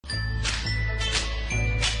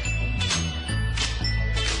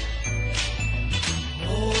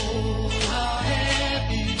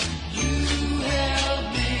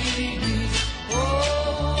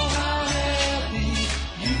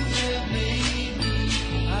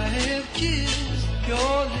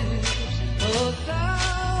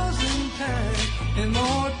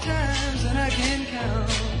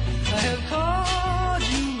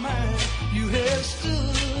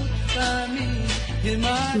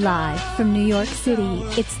Live from New York City,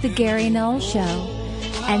 it's the Gary Null Show.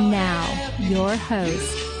 And now, your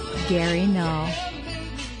host, Gary Null.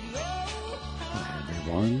 Hi,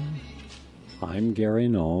 everyone. I'm Gary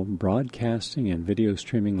Null, broadcasting and video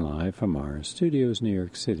streaming live from our studios, New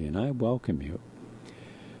York City, and I welcome you.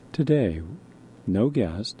 Today, no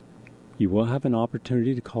guest. You will have an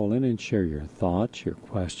opportunity to call in and share your thoughts, your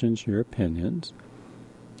questions, your opinions.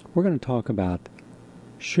 We're going to talk about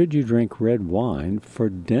should you drink red wine for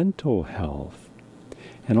dental health,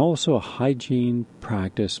 and also a hygiene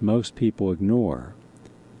practice most people ignore.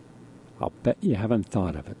 I'll bet you haven't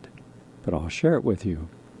thought of it, but I'll share it with you.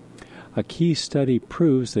 A key study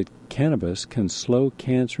proves that cannabis can slow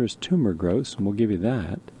cancerous tumor growth, and we'll give you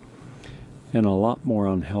that, and a lot more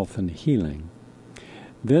on health and healing.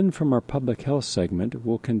 Then from our public health segment,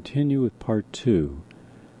 we'll continue with part 2,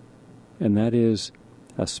 and that is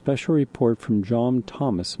a special report from John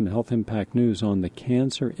Thomas from Health Impact News on the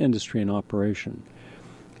cancer industry and operation.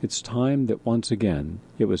 It's time that once again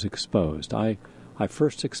it was exposed. I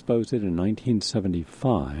first exposed it in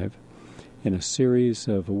 1975 in a series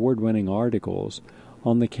of award-winning articles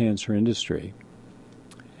on the cancer industry.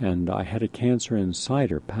 And I had a cancer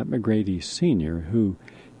insider, Pat McGrady Sr., who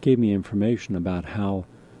gave me information about how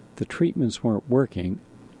the treatments weren't working,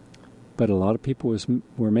 but a lot of people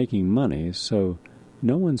were making money, so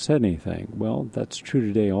no one said anything. Well, that's true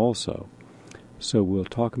today also. So we'll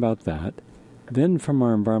talk about that. Then from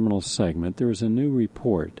our environmental segment, there is a new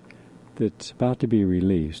report that's about to be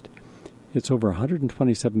released. It's over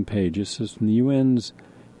 127 pages. It's from the UN's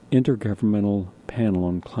Intergovernmental Panel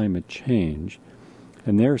on Climate Change.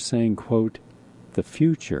 And they're saying, quote, the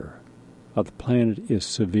future of the planet is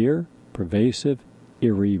severe, pervasive,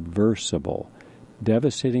 irreversible,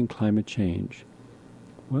 devastating climate change.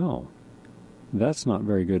 Well, that's not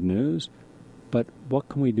very good news, but what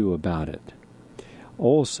can we do about it?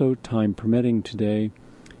 Also, time permitting today,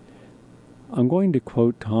 I'm going to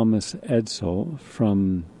quote Thomas Edsall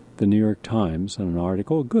from the New York Times on an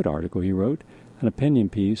article, a good article he wrote, an opinion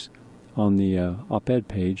piece on the op-ed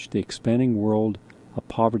page, The Expanding World of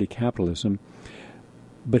Poverty Capitalism,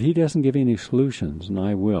 but he doesn't give any solutions, and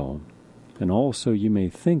I will. And also, you may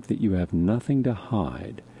think that you have nothing to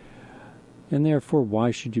hide. And therefore,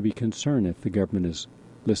 why should you be concerned if the government is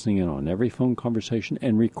listening in on every phone conversation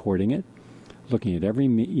and recording it, looking at every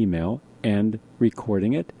email and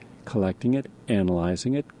recording it, collecting it,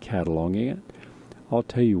 analyzing it, cataloging it? I'll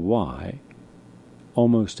tell you why.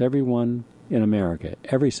 Almost everyone in America,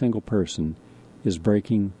 every single person, is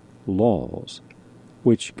breaking laws,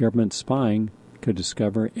 which government spying could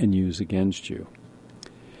discover and use against you.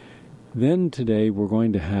 Then today we're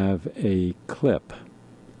going to have a clip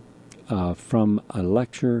from a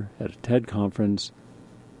lecture at a TED conference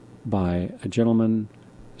by a gentleman.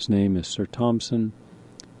 His name is Sir Thompson.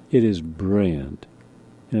 It is brilliant,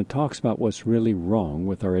 and it talks about what's really wrong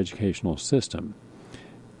with our educational system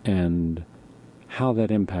and how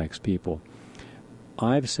that impacts people.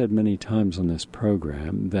 I've said many times on this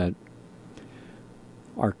program that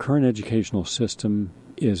our current educational system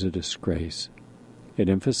is a disgrace. It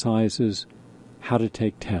emphasizes how to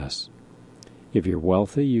take tests. If you're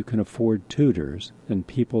wealthy, you can afford tutors and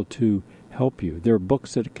people to help you. There are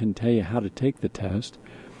books that can tell you how to take the test,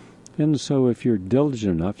 and so if you're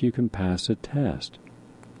diligent enough, you can pass a test.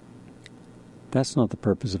 That's not the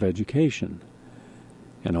purpose of education.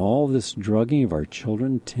 And all this drugging of our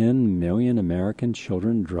children, 10 million American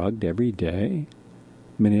children drugged every day,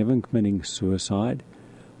 many of them committing suicide.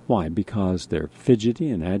 Why? Because they're fidgety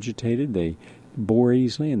and agitated, they bore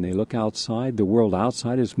easily, and they look outside. The world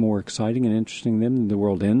outside is more exciting and interesting to them than the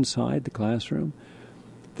world inside the classroom.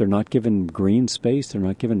 They're not given green space. They're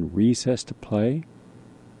not given recess to play.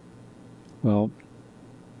 Well,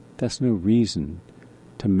 that's no reason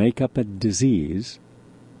to make up a disease,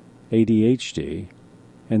 ADHD,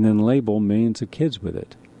 and then label millions of kids with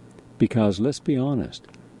it. Because, let's be honest,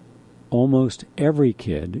 almost every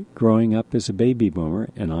kid growing up as a baby boomer,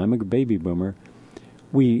 and I'm a baby boomer,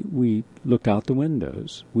 we looked out the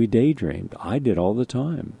windows. We daydreamed. I did all the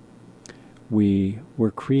time. We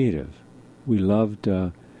were creative. We loved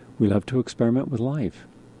to experiment with life.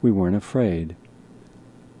 We weren't afraid.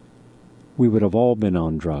 We would have all been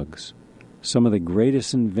on drugs. Some of the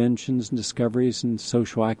greatest inventions and discoveries in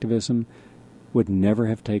social activism would never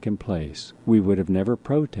have taken place. We would have never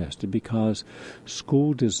protested because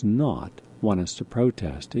school does not want us to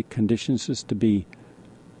protest. It conditions us to be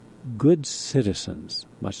good citizens,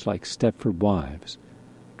 much like Stepford Wives,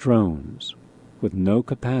 drones, with no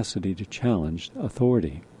capacity to challenge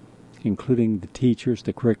authority, including the teachers,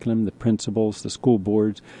 the curriculum, the principals, the school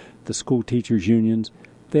boards, the school teachers' unions.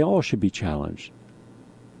 They all should be challenged.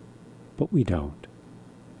 but we don't.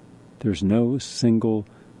 There's no single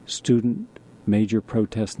student major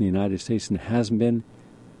protest in the United States, and it hasn't been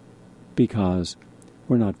because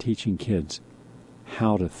we're not teaching kids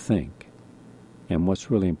how to think and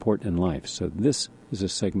what's really important in life. So this is a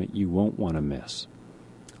segment you won't want to miss.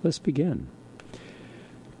 Let's begin.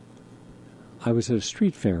 I was at a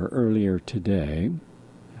street fair earlier today.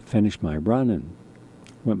 I finished my run and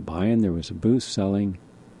went by, and there was a booth selling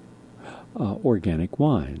organic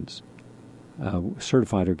wines,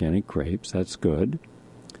 certified organic grapes. That's good,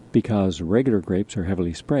 because regular grapes are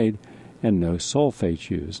heavily sprayed and no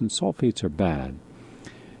sulfates used, and sulfates are bad.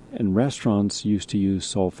 And restaurants used to use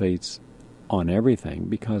sulfates on everything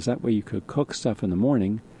because that way you could cook stuff in the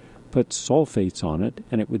morning, put sulfates on it,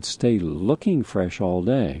 and it would stay looking fresh all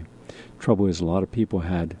day. Trouble is, a lot of people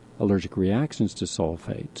had allergic reactions to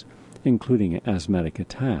sulfates, including asthmatic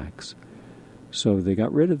attacks. So they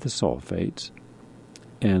got rid of the sulfates,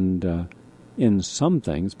 and in some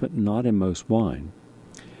things, but not in most wine.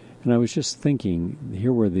 And I was just thinking,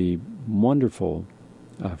 here were the wonderful,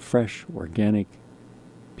 fresh, organic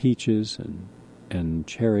peaches and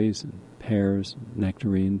cherries and pears, and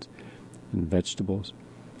nectarines, and vegetables.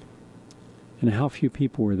 And how few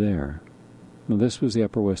people were there. Now, this was the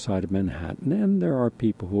Upper West Side of Manhattan, and there are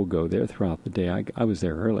people who will go there throughout the day. I was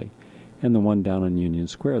there early. And the one down on Union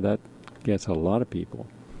Square, that gets a lot of people.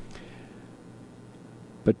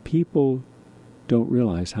 But people don't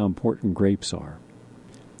realize how important grapes are.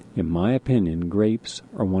 In my opinion, grapes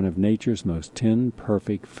are one of nature's most 10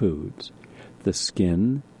 perfect foods. The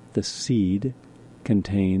skin, the seed,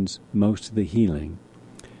 contains most of the healing.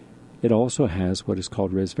 It also has what is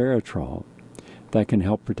called resveratrol that can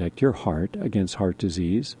help protect your heart against heart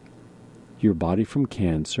disease, your body from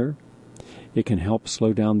cancer. It can help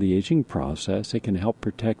slow down the aging process. It can help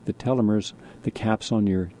protect the telomeres, the caps on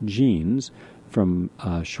your genes, from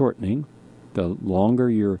shortening. The longer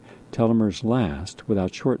your telomeres last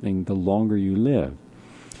without shortening, the longer you live.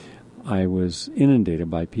 I was inundated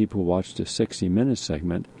by people who watched a 60 Minutes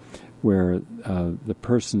segment where the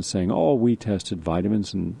person saying, oh, we tested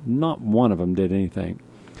vitamins and not one of them did anything.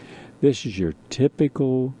 This is your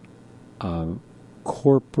typical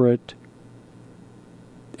corporate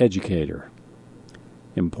educator.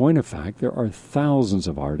 In point of fact, there are thousands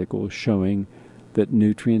of articles showing that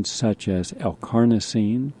nutrients such as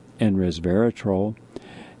L-carnosine and resveratrol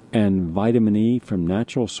and vitamin E from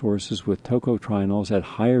natural sources with tocotrienols at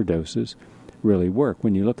higher doses really work.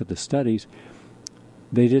 When you look at the studies,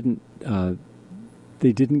 they didn't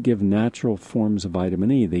give natural forms of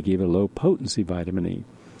vitamin E. They gave a low-potency vitamin E.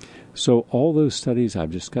 So all those studies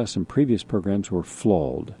I've discussed in previous programs were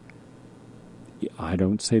flawed. I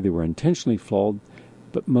don't say they were intentionally flawed,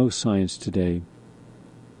 but most science today,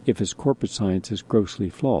 if it's corporate science, is grossly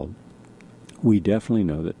flawed. We definitely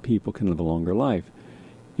know that people can live a longer life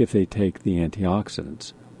if they take the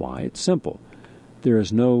antioxidants. Why? It's simple. There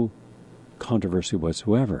is no controversy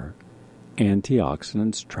whatsoever.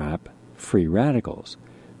 Antioxidants trap free radicals.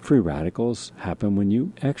 Free radicals happen when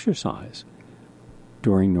you exercise.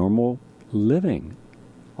 During normal living,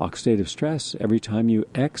 oxidative stress, every time you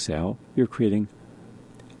exhale, you're creating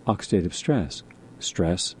oxidative stress.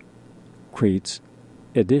 Stress creates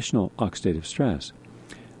additional oxidative stress.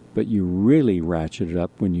 But you really ratchet it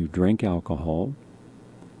up when you drink alcohol,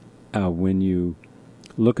 when you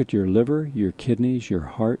look at your liver, your kidneys, your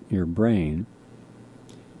heart, your brain.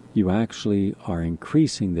 You actually are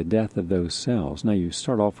increasing the death of those cells. Now, you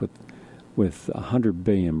start off with 100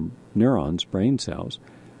 billion neurons, brain cells,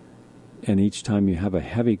 and each time you have a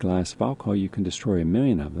heavy glass of alcohol, you can destroy 1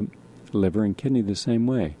 million of them. Liver and kidney the same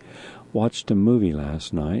way. Watched a movie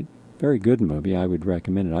last night. Very good movie. I would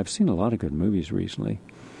recommend it. I've seen a lot of good movies recently.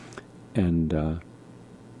 And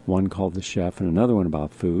one called The Chef, and another one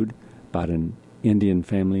about food, about an Indian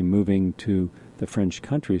family moving to the French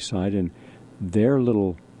countryside, and their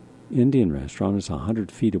little Indian restaurant is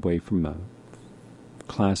 100 feet away from a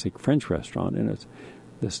classic French restaurant, and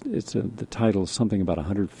the title is something about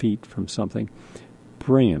 100 feet from something.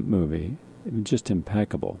 Brilliant movie, just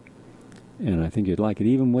impeccable, and I think you'd like it.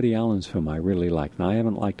 Even Woody Allen's film I really liked, and I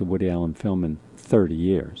haven't liked a Woody Allen film in 30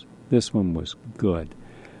 years. This one was good.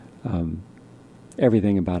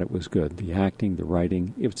 Everything about it was good. The acting, the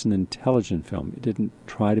writing. It's an intelligent film. It didn't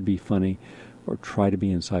try to be funny or try to be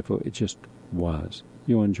insightful. It just was.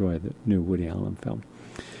 You'll enjoy the new Woody Allen film.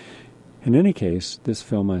 In any case, this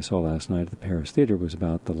film I saw last night at the Paris Theater was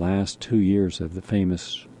about the last 2 years of the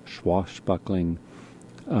famous swashbuckling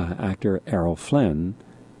actor Errol Flynn,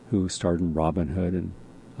 who starred in Robin Hood and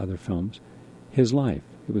other films. His life.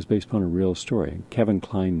 It was based upon a real story. Kevin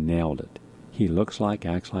Kline nailed it. He looks like,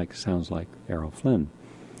 acts like, sounds like Errol Flynn.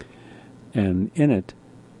 And in it,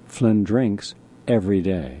 Flynn drinks every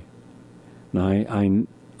day. Now,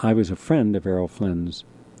 I was a friend of Errol Flynn's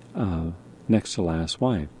next to last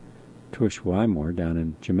wife, Trish Wymore, down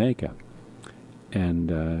in Jamaica.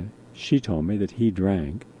 And she told me that he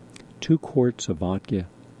drank 2 quarts of vodka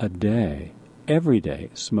a day, every day,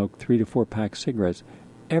 smoked 3 to 4 pack cigarettes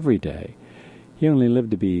every day. He only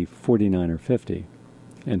lived to be 49 or 50,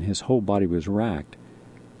 and his whole body was racked.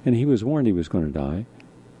 And he was warned he was going to die,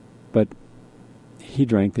 but he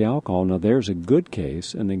drank the alcohol. Now, there's a good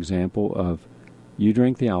case, an example of you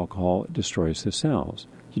drink the alcohol, it destroys the cells.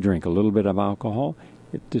 You drink a little bit of alcohol,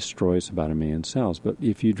 it destroys about 1 million cells. But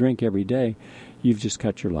if you drink every day, you've just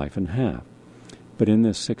cut your life in half. But in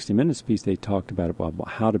this 60 Minutes piece, they talked about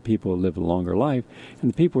how do people live a longer life.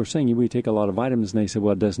 And the people were saying, we take a lot of vitamins, and they said,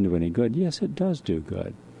 well, it doesn't do any good. Yes, it does do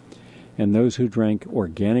good. And those who drank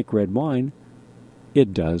organic red wine,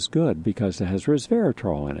 it does good because it has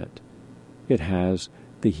resveratrol in it. It has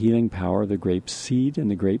the healing power of the grape seed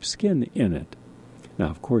and the grape skin in it. Now,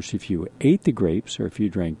 of course, if you ate the grapes or if you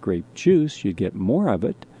drank grape juice, you'd get more of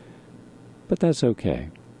it, but that's okay.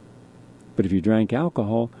 But if you drank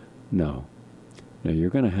alcohol, no. Now, you're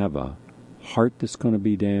going to have a heart that's going to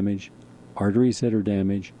be damaged, arteries that are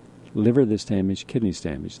damaged, liver that's damaged, kidneys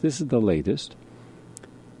damaged. This is the latest.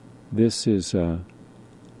 This is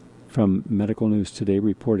from Medical News Today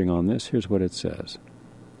reporting on this. Here's what it says.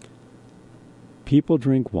 People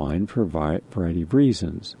drink wine for a variety of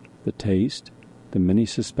reasons. The taste, the many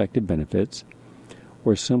suspected benefits,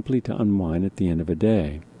 or simply to unwind at the end of a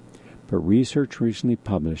day. But research recently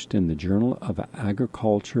published in the Journal of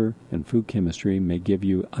Agriculture and Food Chemistry may give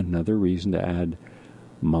you another reason to add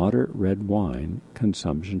moderate red wine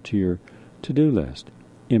consumption to your to-do list.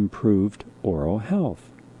 Improved oral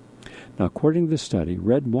health. Now, according to the study,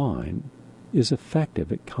 red wine is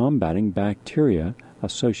effective at combating bacteria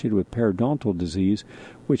associated with periodontal disease,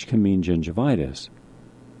 which can mean gingivitis,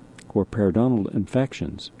 or periodontal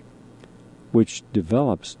infections, which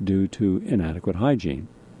develops due to inadequate hygiene.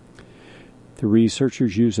 The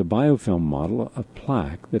researchers used a biofilm model of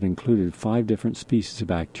plaque that included 5 different species of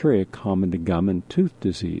bacteria common to gum and tooth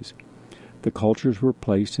disease. The cultures were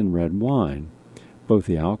placed in red wine, both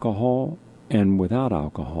the alcohol and without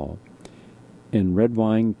alcohol, and red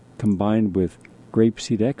wine combined with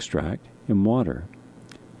grapeseed extract in water.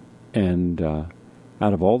 And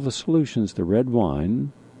out of all the solutions, the red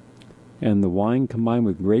wine and the wine combined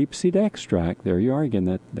with grapeseed extract, there you are again,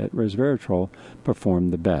 that resveratrol,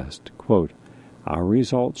 performed the best. Quote, our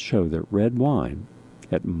results show that red wine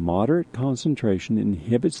at moderate concentration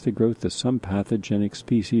inhibits the growth of some pathogenic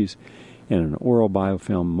species in an oral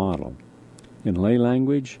biofilm model. In lay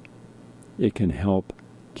language, it can help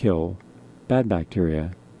kill bad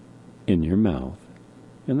bacteria in your mouth.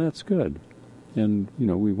 And that's good. And,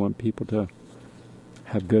 we want people to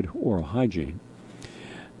have good oral hygiene.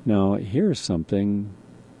 Now, here's something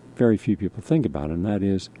very few people think about, and that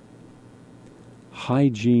is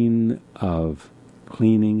hygiene of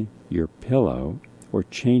cleaning your pillow or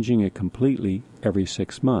changing it completely every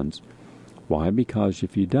 6 months. Why? Because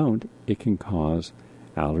if you don't, it can cause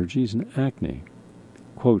allergies and acne.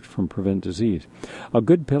 Quote from Prevent Disease. A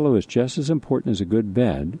good pillow is just as important as a good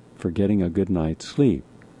bed for getting a good night's sleep.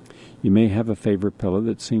 You may have a favorite pillow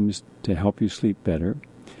that seems to help you sleep better,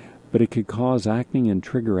 but it could cause acne and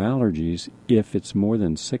trigger allergies if it's more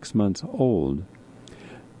than 6 months old.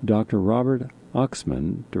 Dr. Robert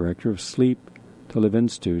Oxman, director of Sleep to Live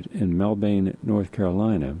Institute in Melbourne, North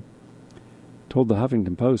Carolina, told the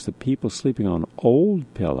Huffington Post that people sleeping on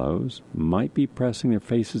old pillows might be pressing their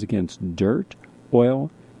faces against dirt, oil,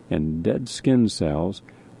 and dead skin cells,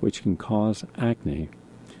 which can cause acne.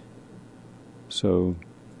 So,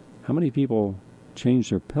 how many people change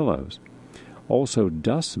their pillows? Also,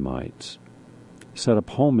 dust mites set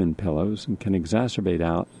up home in pillows and can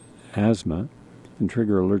exacerbate asthma and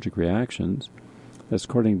trigger allergic reactions. That's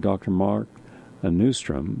according to Dr. Mark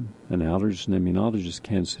Newstrom, an allergist and immunologist,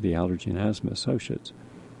 Kansas City Allergy and Asthma Associates.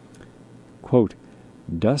 Quote,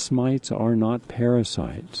 dust mites are not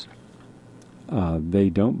parasites. They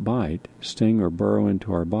don't bite, sting, or burrow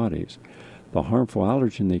into our bodies. The harmful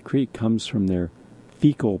allergen they create comes from their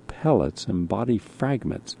fecal pellets and body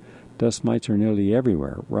fragments. Dust mites are nearly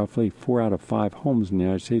everywhere. Roughly 4 out of 5 homes in the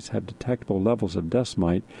United States have detectable levels of dust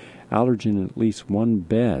mite allergen in at least one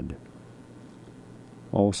bed.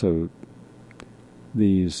 Also,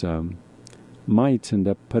 these mites end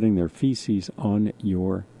up putting their feces on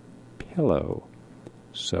your pillow.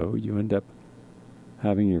 So you end up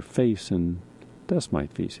having your face in dust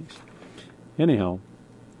mite feces. Anyhow,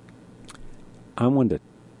 I wanted to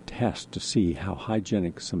test to see how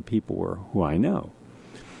hygienic some people were who I know.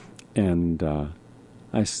 And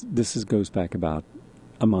this goes back about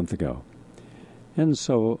a month ago. And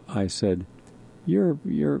so I said,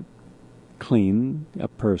 you're clean, a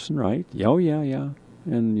person, right? Oh, yeah.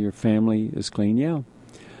 And your family is clean? Yeah.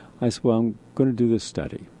 I said, well, I'm going to do this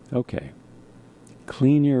study. Okay.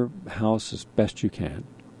 Clean your house as best you can.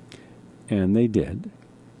 And they did.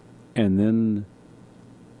 And then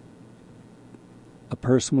a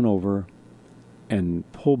person went over and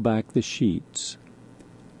pulled back the sheets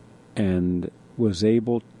and was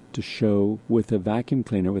able to show with a vacuum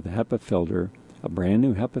cleaner, with a HEPA filter, a brand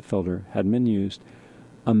new HEPA filter, hadn't been used,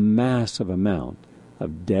 a massive amount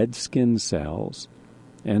of dead skin cells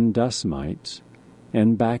and dust mites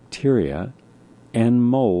and bacteria and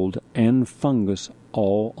mold and fungus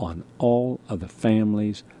all on all of the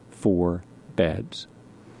family's 4 beds.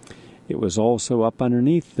 It was also up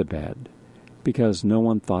underneath the bed because no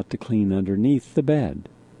one thought to clean underneath the bed.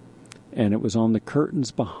 And it was on the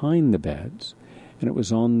curtains behind the beds, and it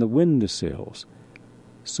was on the windowsills.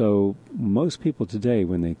 So most people today,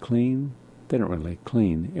 when they clean, they don't really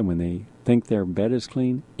clean. And when they think their bed is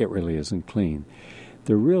clean, it really isn't clean.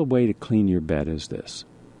 The real way to clean your bed is this.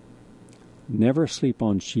 Never sleep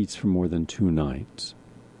on sheets for more than 2 nights.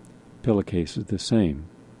 Pillowcase is the same.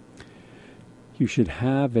 You should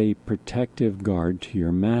have a protective guard to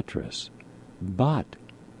your mattress, but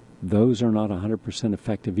those are not 100%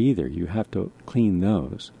 effective either. You have to clean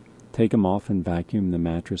those. Take them off and vacuum the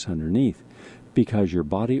mattress underneath, because your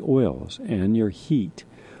body oils and your heat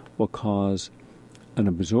will cause an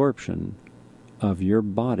absorption of your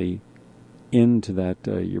body into that,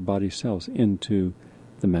 your body cells into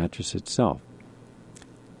the mattress itself.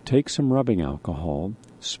 Take some rubbing alcohol,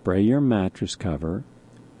 spray your mattress cover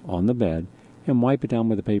on the bed, and wipe it down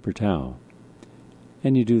with a paper towel.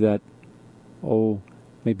 And you do that,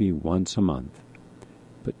 maybe once a month.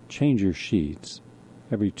 But change your sheets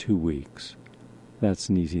every 2 weeks. That's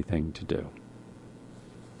an easy thing to do.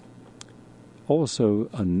 Also,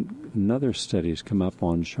 another study has come up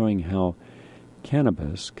on showing how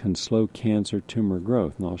cannabis can slow cancer tumor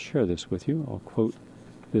growth. And I'll share this with you. I'll quote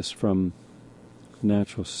this from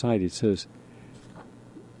Natural Society. It says,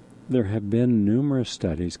 there have been numerous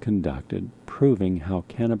studies conducted proving how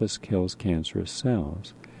cannabis kills cancerous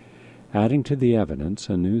cells. Adding to the evidence,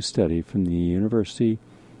 a new study from the University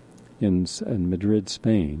in Madrid,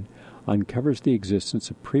 Spain, uncovers the existence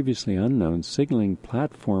of previously unknown signaling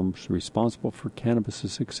platforms responsible for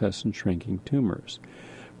cannabis' success in shrinking tumors.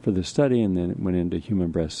 For the study, and then it went into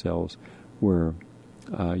human breast cells, were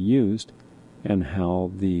used, and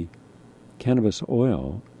how the cannabis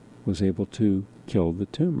oil was able to kill the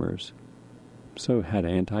tumors. So it had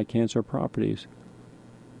anti-cancer properties,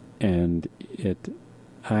 and it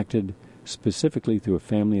acted specifically through a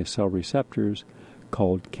family of cell receptors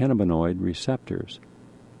called cannabinoid receptors.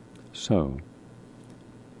 So,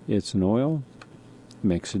 it's an oil,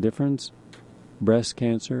 makes a difference. Breast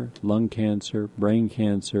cancer, lung cancer, brain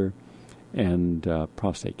cancer, and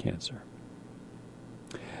prostate cancer.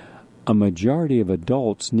 A majority of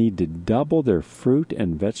adults need to double their fruit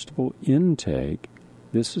and vegetable intake.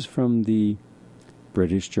 This is from the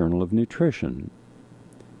British Journal of Nutrition,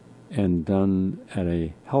 and done at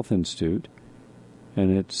a health institute.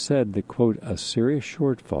 And it said that, quote, a serious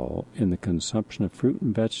shortfall in the consumption of fruit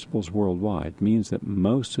and vegetables worldwide means that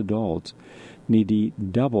most adults need to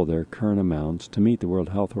eat double their current amounts to meet the World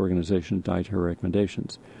Health Organization's dietary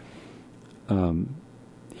recommendations.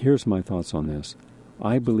 Here's my thoughts on this.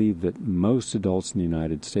 I believe that most adults in the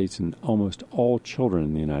United States and almost all children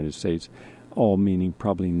in the United States, all meaning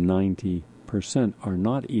probably 90%, are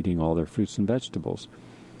not eating all their fruits and vegetables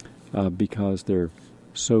because they're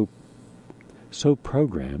so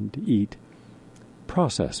programmed to eat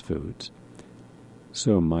processed foods.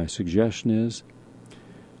 So my suggestion is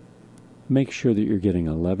make sure that you're getting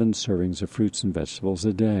 11 servings of fruits and vegetables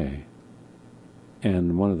a day.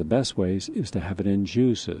 And one of the best ways is to have it in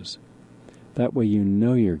juices. That way you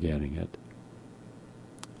know you're getting it.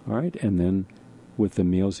 All right? And then with the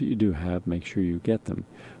meals that you do have, make sure you get them.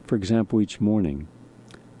 For example, each morning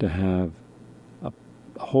to have a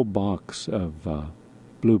whole box of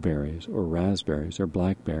blueberries or raspberries or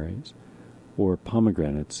blackberries or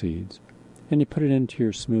pomegranate seeds, and you put it into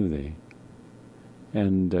your smoothie.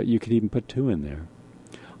 And you could even put 2 in there.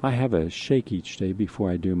 I have a shake each day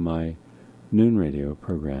before I do my noon radio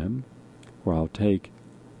program, where I'll take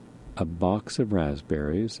a box of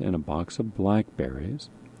raspberries and a box of blackberries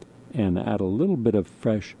and add a little bit of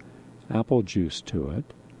fresh apple juice to it,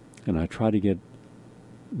 and I try to get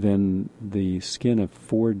then the skin of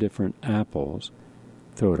 4 different apples,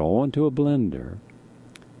 throw it all into a blender,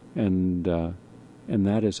 and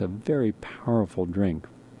that is a very powerful drink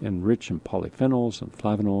and rich in polyphenols and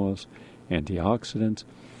flavonoids, antioxidants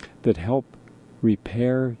that help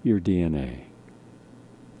repair your DNA.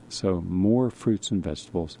 So more fruits and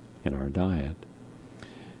vegetables in our diet.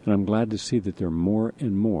 And I'm glad to see that there are more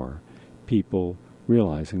and more people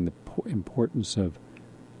realizing the importance of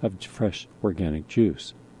fresh organic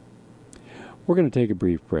juice. We're going to take a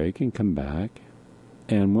brief break and come back.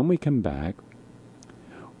 And when we come back,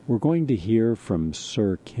 we're going to hear from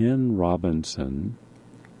Sir Ken Robinson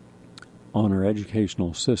on our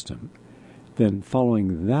educational system. Then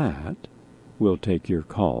following that, we'll take your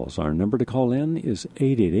calls. Our number to call in is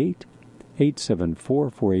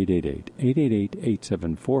 888-874-4888,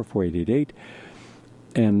 888-874-4888.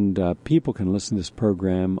 And people can listen to this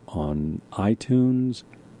program on iTunes.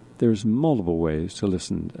 There's multiple ways to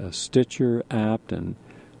listen. A Stitcher app and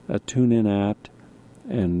a TuneIn app,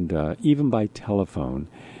 and even by telephone.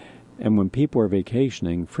 And when people are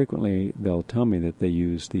vacationing, frequently they'll tell me that they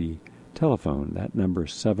use the telephone. That number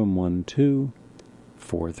is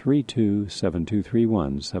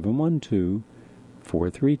 712-432-7231,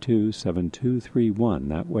 712-432-7231.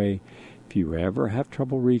 That way, if you ever have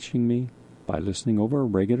trouble reaching me by listening over a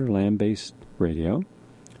regular land-based radio,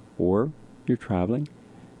 or you're traveling,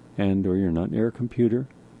 and or you're not near a computer,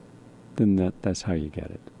 then that's how you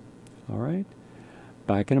get it. All right?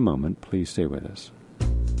 Back in a moment. Please stay with us.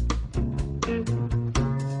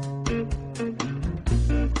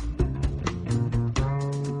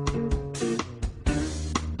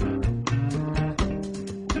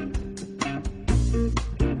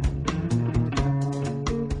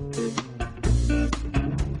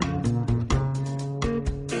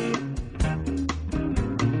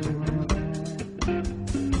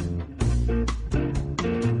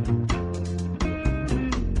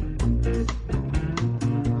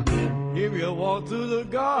 Through the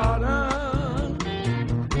garden,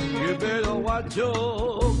 you better watch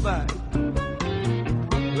your back.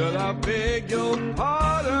 Well, I beg your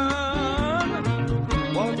pardon,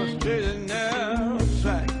 walk a straight and narrow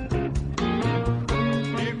track.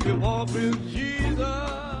 If you walk with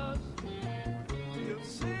Jesus, you'll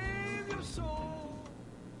save your soul.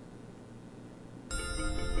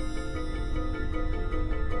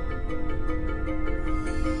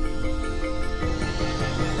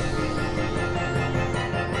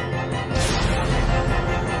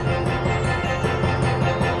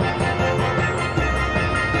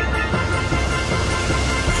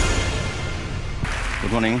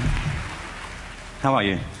 Good morning. How are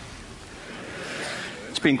you?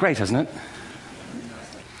 It's been great, hasn't it?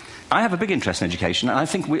 I have a big interest in education, and I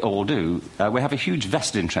think we all do. We have a huge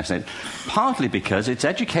vested interest in it, partly because it's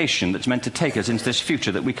education that's meant to take us into this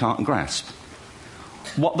future that we can't grasp.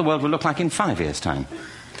 What the world will look like in 5 years' time.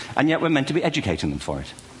 And yet we're meant to be educating them for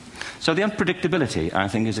it. So the unpredictability, I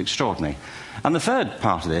think, is extraordinary. And the third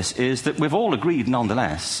part of this is that we've all agreed,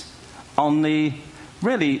 nonetheless, on the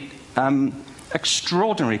really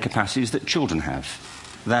extraordinary capacities that children have,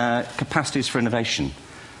 their capacities for innovation.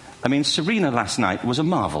 I mean, Serena last night was a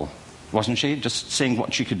marvel, wasn't she? Just seeing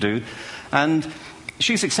what she could do. And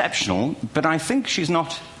she's exceptional, but I think she's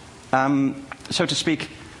not, so to speak,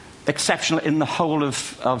 exceptional in the whole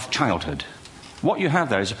of childhood. What you have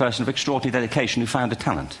there is a person of extraordinary dedication who found a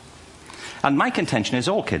talent. And my contention is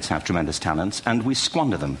all kids have tremendous talents, and we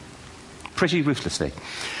squander them pretty ruthlessly.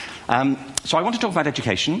 So I want to talk about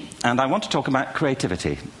education, and I want to talk about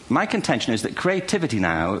creativity. My contention is that creativity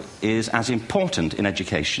now is as important in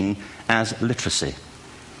education as literacy,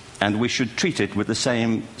 and we should treat it with the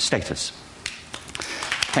same status.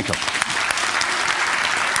 Thank you.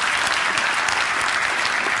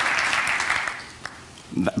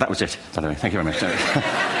 That was it, by the way. Thank you very much.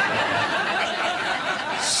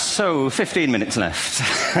 So, 15 minutes left.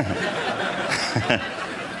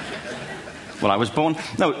 Well, I was born...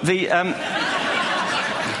 No,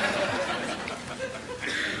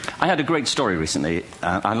 I had a great story recently,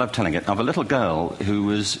 I love telling it, of a little girl who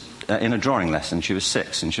was in a drawing lesson. She was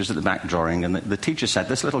 6, and she was at the back drawing, and the teacher said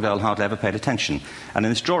this little girl hardly ever paid attention. And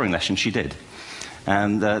in this drawing lesson, she did.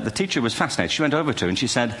 And the teacher was fascinated. She went over to her and she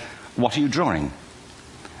said, "What are you drawing?"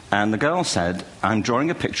 And the girl said, "I'm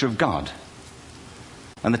drawing a picture of God."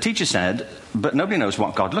 And the teacher said, "But nobody knows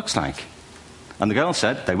what God looks like." And the girl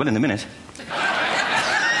said, "They will in a minute."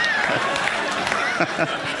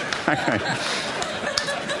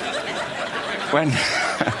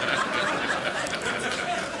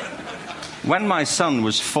 When my son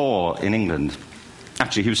was 4 in England,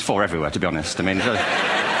 actually he was 4 everywhere, to be honest. I mean,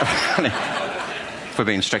 if we're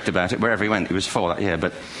being strict about it, wherever he went, he was 4 that year.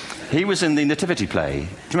 But he was in the Nativity play. Do you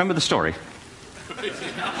remember the story?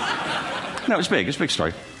 No, it was big. It was a big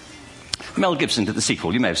story. Mel Gibson did the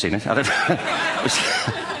sequel. You may have seen it. I don't know.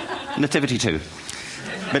 Nativity 2.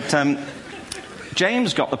 But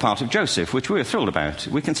James got the part of Joseph, which we were thrilled about.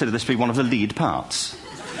 We consider this to be one of the lead parts.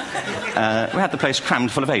 We had the place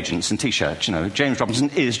crammed full of agents and T-shirts, you know. James Robinson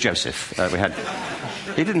is Joseph.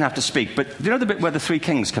 He didn't have to speak, but do you know the bit where the three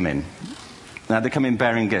kings come in? They come in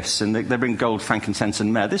bearing gifts, and they bring gold, frankincense,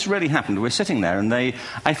 and myrrh. This really happened. We're sitting there, and they,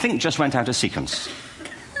 I think, just went out of sequence.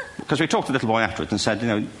 Because we talked to the little boy afterwards and said, you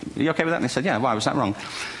know, are you okay with that? And they said, yeah, why was that wrong?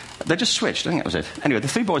 They just switched. I think that was it. Anyway, the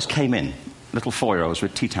three boys came in, little 4-year-olds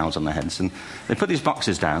with tea towels on their heads, and they put these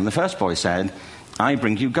boxes down. The first boy said, I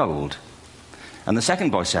bring you gold. And the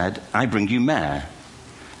second boy said, I bring you myrrh.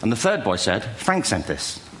 And the third boy said, Frank sent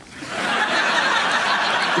this.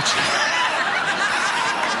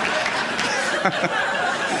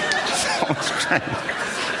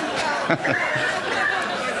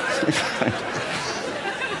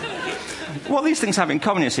 What these things have in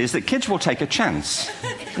common, you see, is that kids will take a chance.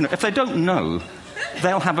 You know, if they don't know,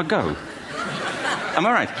 they'll have a go. Am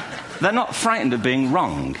I right? They're not frightened of being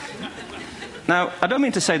wrong. Now, I don't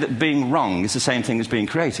mean to say that being wrong is the same thing as being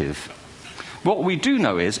creative. What we do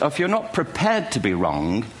know is, if you're not prepared to be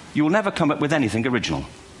wrong, you'll never come up with anything original.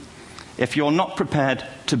 If you're not prepared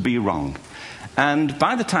to be wrong. And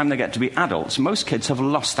by the time they get to be adults, most kids have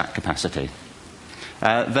lost that capacity.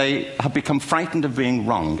 They have become frightened of being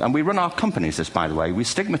wrong. And we run our companies this, by the way. We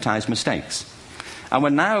stigmatize mistakes. And we're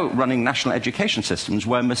now running national education systems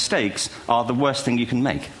where mistakes are the worst thing you can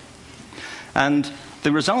make. And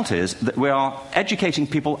the result is that we are educating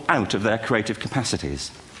people out of their creative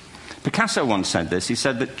capacities. Picasso once said this. He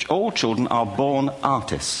said that all children are born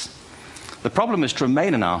artists. The problem is to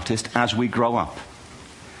remain an artist as we grow up.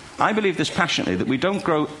 I believe this passionately, that we don't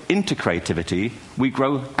grow into creativity, we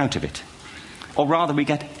grow out of it. Or rather, we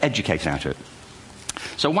get educated out of it.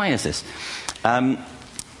 So why is this?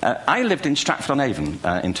 I lived in Stratford-on-Avon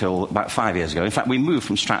until about 5 years ago. In fact, we moved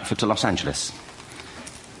from Stratford to Los Angeles.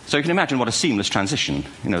 So you can imagine what a seamless transition,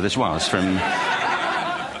 this was from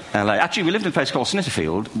LA. Actually, we lived in a place called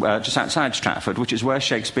Snitterfield, just outside Stratford, which is where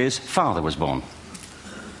Shakespeare's father was born.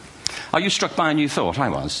 Are you struck by a new thought? I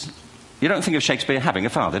was. You don't think of Shakespeare having a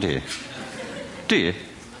father, do you? Do you?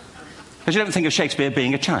 Because you don't think of Shakespeare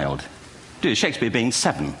being a child. Do you? Shakespeare being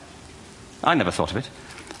 7. I never thought of it.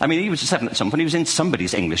 I mean, he was 7 at some point. He was in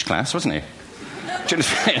somebody's English class, wasn't he? Do you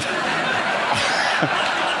understand?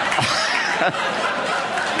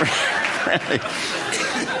 Really?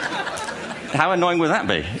 How annoying would that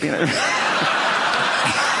be?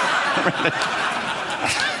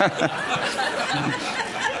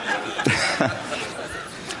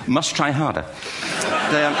 Must try harder.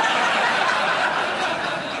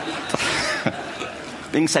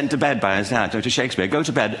 Being sent to bed by his dad, to Shakespeare. Go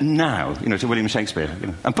to bed now, to William Shakespeare,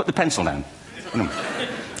 and put the pencil down,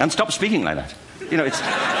 and stop speaking like that.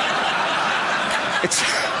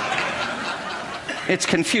 It's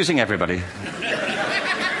confusing everybody.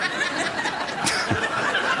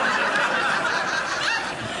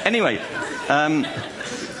 Anyway,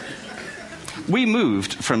 we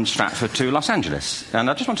moved from Stratford to Los Angeles, and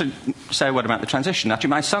I just want to say a word about the transition.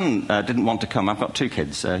 Actually, my son didn't want to come. I've got 2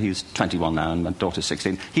 kids. He's 21 now, and my daughter's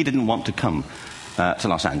 16. He didn't want to come to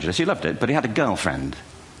Los Angeles. He loved it, but he had a girlfriend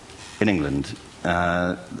in England.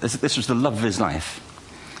 This was the love of his life,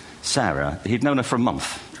 Sarah. He'd known her for a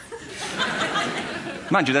month.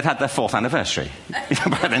 Mind you, they'd had their 4th anniversary,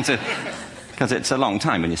 because it's a long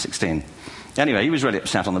time when you're 16. Anyway, he was really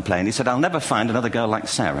upset on the plane. He said, I'll never find another girl like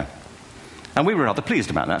Sarah. And we were rather pleased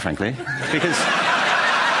about that, frankly, because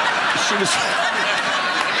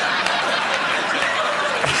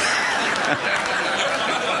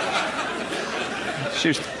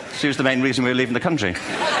she was the main reason we were leaving the country.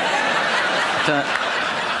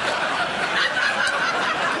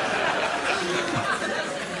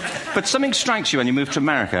 But something strikes you when you move to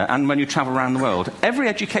America and when you travel around the world. Every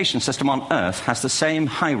education system on Earth has the same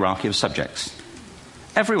hierarchy of subjects.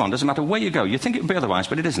 Everyone, doesn't matter where you go. You'd think it would be otherwise,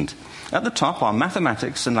 but it isn't. At the top are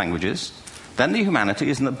mathematics and languages, then the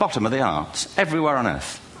humanities, and at the bottom are the arts, everywhere on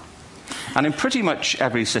Earth. And in pretty much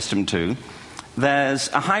every system, too, there's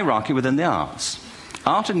a hierarchy within the arts.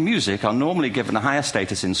 Art and music are normally given a higher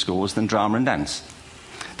status in schools than drama and dance.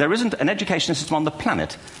 There isn't an education system on the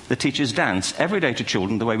planet that teaches dance every day to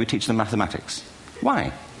children the way we teach them mathematics.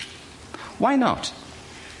 Why? Why not?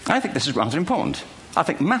 I think this is rather important. I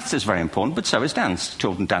think maths is very important, but so is dance.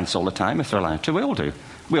 Children dance all the time if they're allowed to. We all do.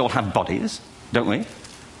 We all have bodies, don't we?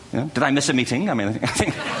 Did I miss a meeting? I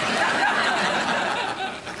think...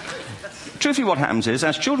 Truthfully, what happens is,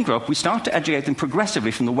 as children grow up, we start to educate them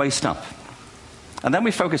progressively from the waist up. And then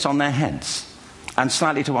we focus on their heads, and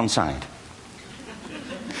slightly to one side.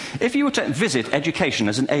 If you were to visit education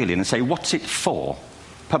as an alien and say, what's it for?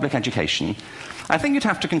 public education, I think you'd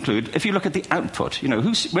have to conclude, if you look at the output,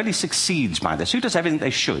 who really succeeds by this? Who does everything they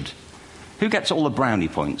should? Who gets all the brownie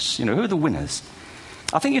points? Who are the winners?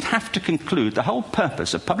 I think you'd have to conclude the whole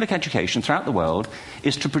purpose of public education throughout the world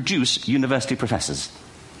is to produce university professors.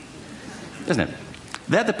 Isn't it?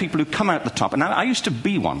 They're the people who come out the top. And now, I used to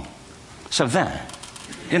be one. So there.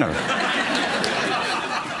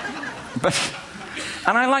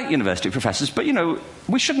 And I like university professors, but,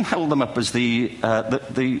 we shouldn't hold them up as the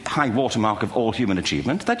high watermark of all human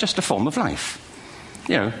achievement. They're just a form of life.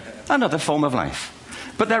 Another form of life.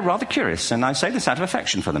 But they're rather curious, and I say this out of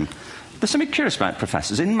affection for them. There's something curious about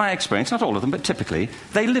professors. In my experience, not all of them, but typically,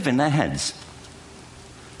 they live in their heads.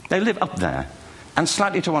 They live up there, and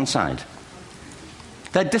slightly to one side.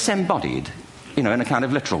 They're disembodied, in a kind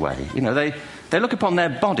of literal way. They look upon their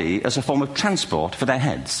body as a form of transport for their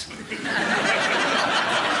heads.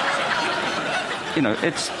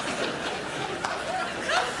 It's...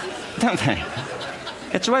 Don't they?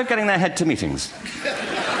 It's a way of getting their head to meetings.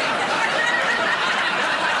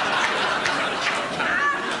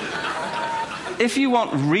 If you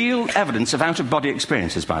want real evidence of out-of-body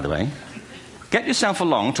experiences, by the way, get yourself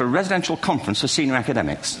along to a residential conference for senior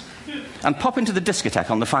academics and pop into the discotheque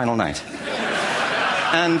on the final night.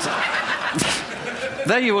 And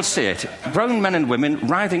there you will see it. Grown men and women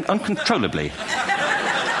writhing uncontrollably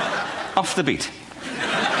off the beat.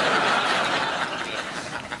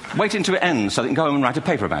 Waiting to end so they can go home and write a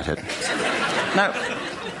paper about it. Now,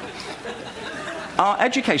 our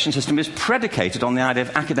education system is predicated on the idea of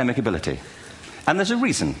academic ability. And there's a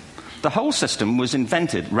reason. The whole system was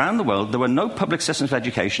invented around the world. There were no public systems of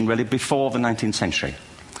education really before the 19th century.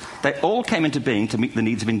 They all came into being to meet the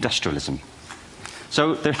needs of industrialism.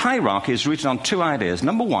 So the hierarchy is rooted on two ideas.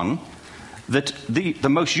 Number one, that the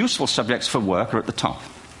most useful subjects for work are at the top.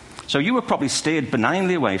 So you were probably steered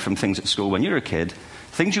benignly away from things at school when you were a kid,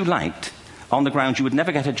 things you liked, on the grounds you would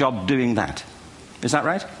never get a job doing that. Is that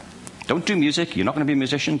right? Don't do music, you're not going to be a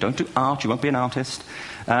musician. Don't do art, you won't be an artist.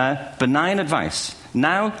 Benign advice.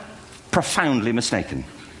 Now, profoundly mistaken.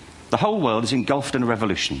 The whole world is engulfed in a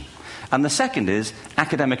revolution. And the second is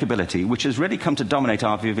academic ability, which has really come to dominate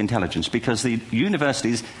our view of intelligence because the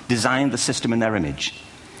universities designed the system in their image.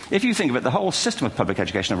 If you think of it, the whole system of public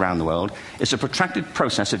education around the world is a protracted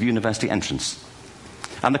process of university entrance.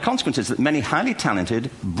 And the consequence is that many highly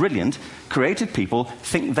talented, brilliant, creative people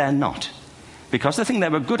think they're not. Because the thing they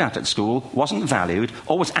were good at school wasn't valued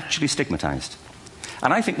or was actually stigmatized.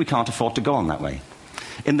 And I think we can't afford to go on that way.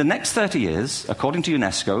 In the next 30 years, according to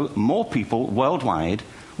UNESCO, more people worldwide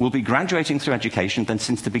will be graduating through education than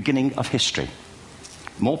since the beginning of history.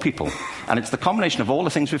 More people. And it's the combination of all the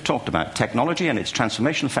things we've talked about, technology and its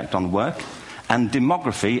transformational effect on work, and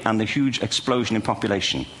demography and the huge explosion in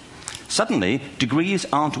population. Suddenly, degrees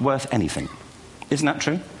aren't worth anything. Isn't that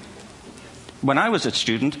true? When I was a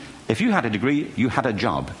student, if you had a degree, you had a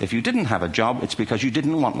job. If you didn't have a job, it's because you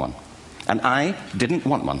didn't want one. And I didn't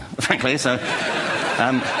want one, frankly. So,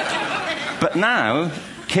 but now,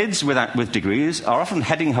 kids with degrees are often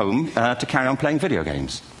heading home to carry on playing video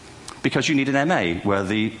games. Because you need an MA, where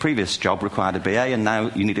the previous job required a BA, and now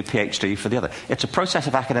you need a PhD for the other. It's a process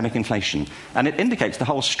of academic inflation. And it indicates the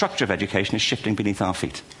whole structure of education is shifting beneath our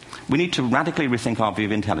feet. We need to radically rethink our view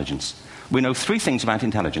of intelligence. We know three things about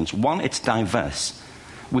intelligence. One, it's diverse.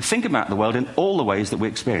 We think about the world in all the ways that we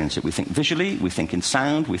experience it. We think visually, we think in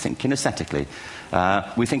sound, we think kinesthetically,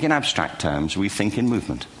 we think in abstract terms, we think in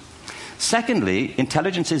movement. Secondly,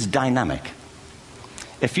 intelligence is dynamic.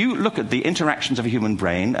 If you look at the interactions of a human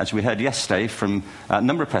brain, as we heard yesterday from a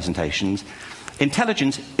number of presentations,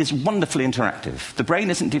 intelligence is wonderfully interactive. The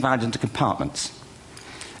brain isn't divided into compartments.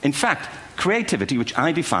 In fact, creativity, which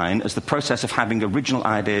I define as the process of having original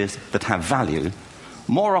ideas that have value,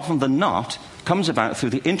 more often than not, comes about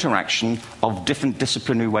through the interaction of different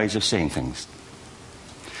disciplinary ways of seeing things.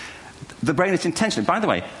 The brain is intentionally... By the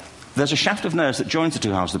way, there's a shaft of nerves that joins the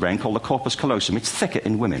two halves of the brain called the corpus callosum. It's thicker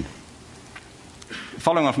in women.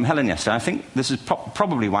 Following on from Helen yesterday, I think this is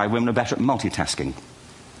probably why women are better at multitasking.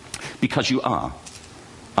 Because you are.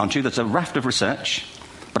 Aren't you? There's a raft of research,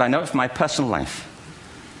 but I know it from my personal life.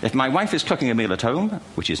 If my wife is cooking a meal at home,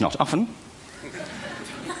 which is not often,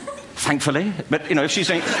 thankfully, but, if she's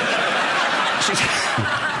doing...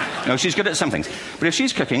 she's good at some things. But if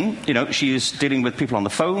she's cooking, she's dealing with people on the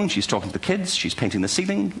phone, she's talking to the kids, she's painting the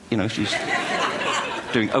ceiling, she's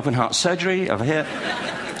doing open heart surgery over here.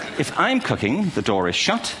 If I'm cooking, the door is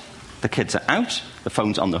shut, the kids are out, the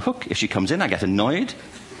phone's on the hook. If she comes in, I get annoyed.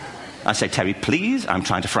 I say, Terry, please, I'm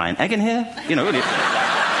trying to fry an egg in here.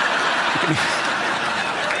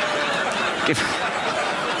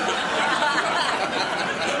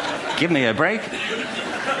 Give me a break.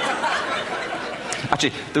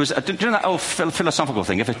 Actually, there was, do you know that old philosophical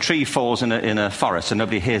thing? If a tree falls in a forest and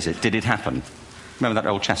nobody hears it, did it happen? Remember that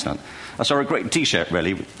old chestnut? I saw a great T-shirt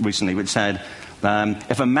recently which said,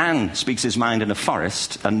 if a man speaks his mind in a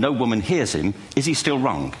forest and no woman hears him, is he still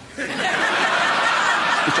wrong?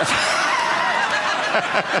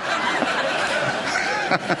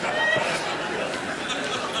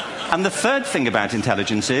 And the third thing about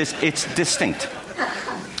intelligence is it's distinct.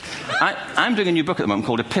 I'm doing a new book at the moment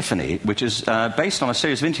called Epiphany, which is based on a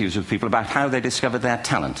series of interviews with people about how they discovered their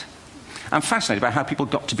talent. I'm fascinated by how people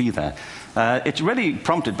got to be there. It's really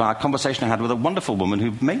prompted by a conversation I had with a wonderful woman who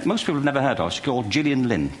most people have never heard of. She's called Gillian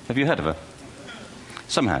Lynn. Have you heard of her?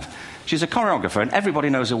 Some have. She's a choreographer, and everybody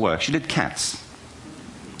knows her work. She did Cats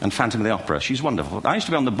and Phantom of the Opera. She's wonderful. I used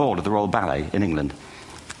to be on the board of the Royal Ballet in England,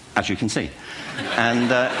 as you can see.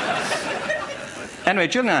 And anyway,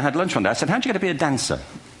 Gillian and I had lunch one day. I said, how'd you get to be a dancer?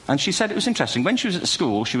 And she said it was interesting. When she was at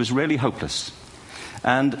school, she was really hopeless.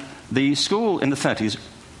 And the school in the 30s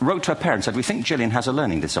wrote to her parents and said, we think Gillian has a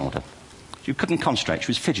learning disorder. She couldn't concentrate. She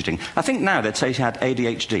was fidgeting. I think now they'd say she had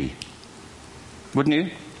ADHD. Wouldn't you?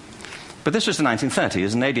 But this was the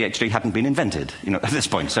 1930s, and ADHD hadn't been invented, at this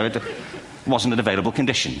point. So it wasn't an available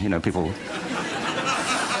condition. People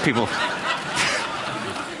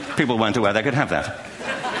weren't aware they could have that.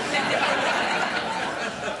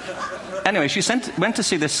 Anyway, she went to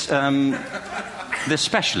see this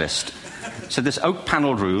specialist. So this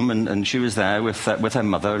oak-panelled room, and she was there with her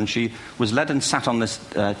mother, and she was led and sat on this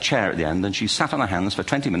chair at the end, and she sat on her hands for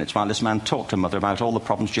 20 minutes while this man talked to her mother about all the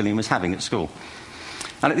problems Gillian was having at school.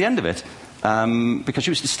 And at the end of it, because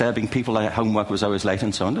she was disturbing people, her homework was always late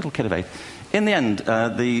and so on, little kid of 8, in the end,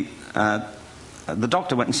 the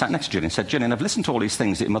doctor went and sat next to Gillian and said, Gillian, I've listened to all these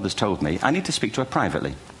things that your mother's told me. I need to speak to her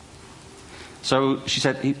privately. So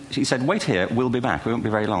he said, wait here, we'll be back. We won't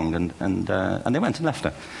be very long. And they went and left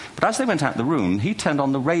her. But as they went out the room, he turned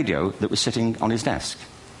on the radio that was sitting on his desk.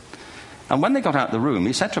 And when they got out the room,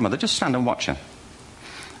 he said to her mother, just stand and watch her.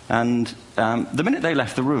 And the minute they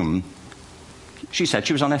left the room, she said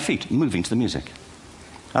she was on her feet, moving to the music.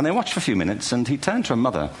 And they watched for a few minutes, and he turned to her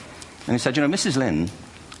mother, and he said, Mrs. Lynn,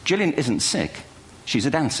 Gillian isn't sick. She's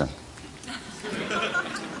a dancer.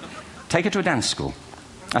 Take her to a dance school.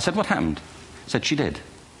 I said, what happened? Said she did.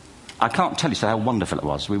 I can't tell you how wonderful it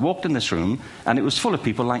was. We walked in this room, and it was full of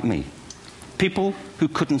people like me. People who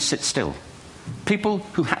couldn't sit still. People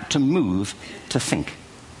who had to move to think.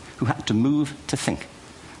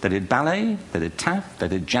 They did ballet, they did tap, they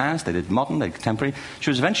did jazz, they did modern, they did contemporary. She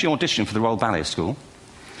was eventually auditioned for the Royal Ballet School.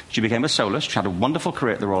 She became a soloist. She had a wonderful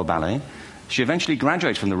career at the Royal Ballet. She eventually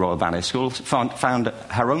graduated from the Royal Ballet School, found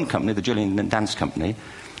her own company, the Gillian Dance Company,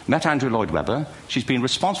 met Andrew Lloyd Webber. She's been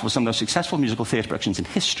responsible for some of the most successful musical theatre productions in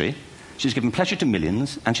history. She's given pleasure to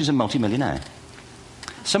millions, and she's a multi-millionaire.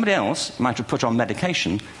 Somebody else might have put her on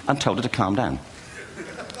medication and told her to calm down.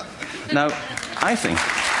 Now, I think...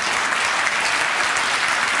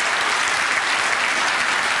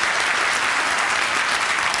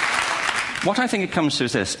 What I think it comes to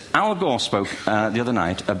is this. Al Gore spoke the other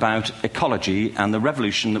night about ecology and the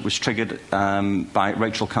revolution that was triggered by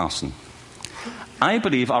Rachel Carson. I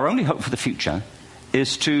believe our only hope for the future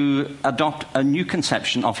is to adopt a new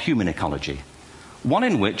conception of human ecology, one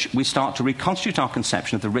in which we start to reconstitute our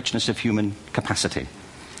conception of the richness of human capacity.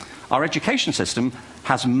 Our education system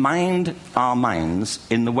has mined our minds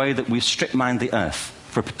in the way that we've strip-mined the earth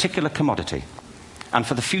for a particular commodity, and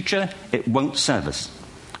for the future it won't serve us.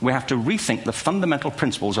 We have to rethink the fundamental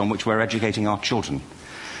principles on which we're educating our children.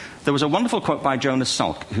 There was a wonderful quote by Jonas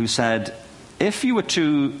Salk, who said, if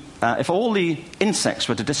all the insects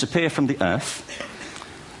were to disappear from the earth,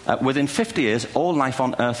 within 50 years, all life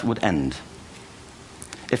on earth would end.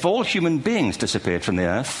 If all human beings disappeared from the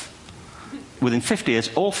earth, within 50 years,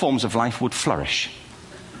 all forms of life would flourish.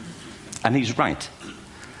 And he's right.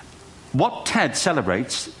 What TED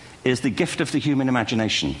celebrates is the gift of the human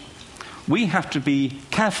imagination. We have to be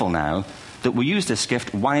careful now that we use this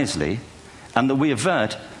gift wisely and that we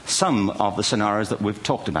avert some of the scenarios that we've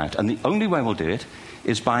talked about. And the only way we'll do it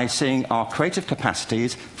is by seeing our creative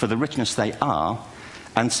capacities for the richness they are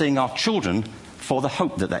and seeing our children for the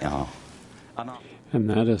hope that they are. And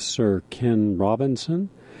that is Sir Ken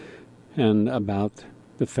Robinson, and about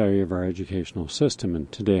the failure of our educational system.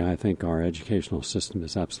 And today I think our educational system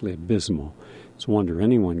is absolutely abysmal. It's a wonder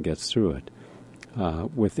anyone gets through it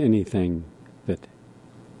with anything that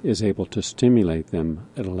is able to stimulate them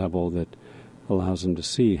at a level that allows them to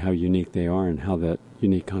see how unique they are and how that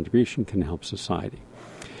unique contribution can help society.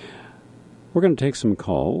 We're going to take some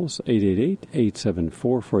calls,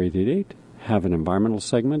 888-874-4888, have an environmental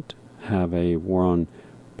segment, have a war on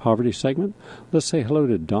poverty segment. Let's say hello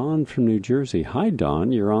to Don from New Jersey. Hi,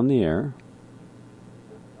 Don. You're on the air.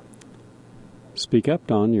 Speak up,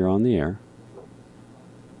 Don. You're on the air.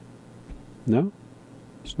 No?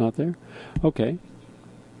 It's not there? Okay.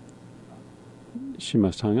 She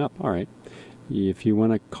must hung up. All right. If you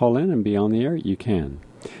want to call in and be on the air, you can.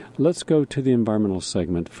 Let's go to the environmental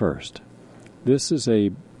segment first. This is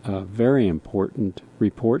a very important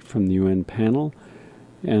report from the UN panel,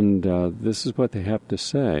 and this is what they have to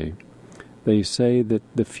say. They say that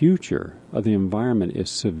the future of the environment is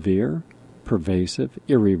severe, pervasive,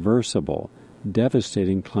 irreversible,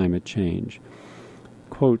 devastating climate change.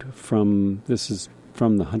 Quote this is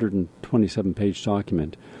from the 127-page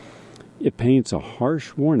document. It paints a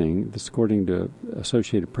harsh warning, this according to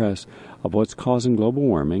Associated Press, of what's causing global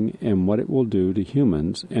warming and what it will do to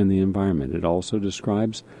humans and the environment. It also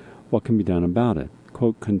describes what can be done about it.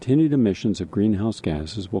 Quote, continued emissions of greenhouse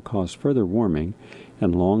gases will cause further warming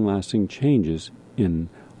and long-lasting changes in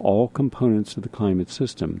all components of the climate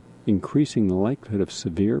system, increasing the likelihood of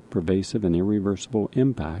severe, pervasive, and irreversible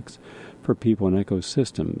impacts for people and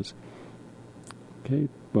ecosystems. Okay,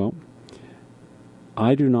 well,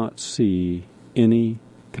 I do not see any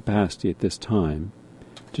capacity at this time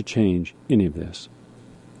to change any of this.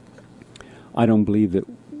 I don't believe that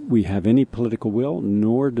we have any political will,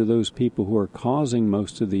 nor do those people who are causing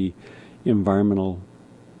most of the environmental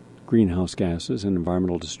greenhouse gases and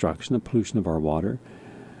environmental destruction, the pollution of our water.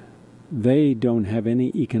 They don't have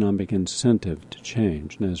any economic incentive to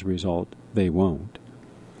change, and as a result, they won't.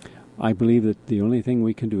 I believe that the only thing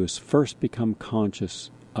we can do is first become conscious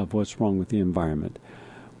of what's wrong with the environment.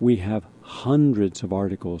 We have hundreds of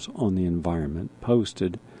articles on the environment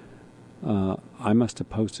posted. I must have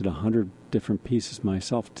posted 100 different pieces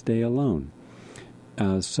myself today alone.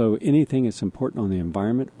 So anything that's important on the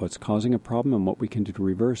environment, what's causing a problem and what we can do to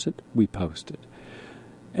reverse it, we post it.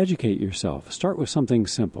 Educate yourself. Start with something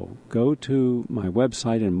simple. Go to my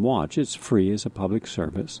website and watch. It's free as a public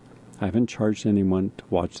service. I haven't charged anyone to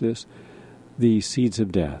watch this. The Seeds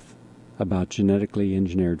of Death, about genetically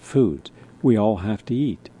engineered foods. We all have to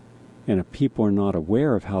eat. And if people are not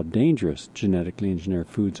aware of how dangerous genetically engineered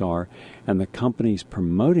foods are, and the companies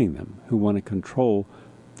promoting them who want to control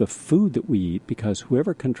the food that we eat, because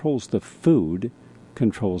whoever controls the food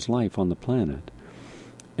controls life on the planet.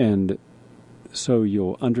 And so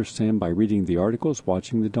you'll understand by reading the articles,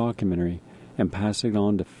 watching the documentary, and passing it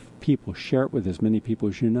on to people. Share it with as many people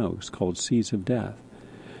as you know. It's called Seeds of Death.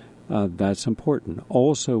 That's important.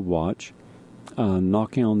 Also watch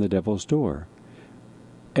Knocking on the Devil's Door.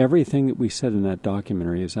 Everything that we said in that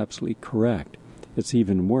documentary is absolutely correct. It's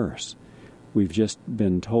even worse. We've just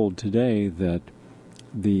been told today that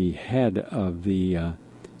the head of the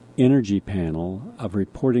energy panel of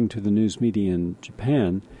reporting to the news media in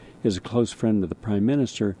Japan is a close friend of the Prime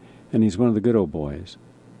Minister, and he's one of the good old boys.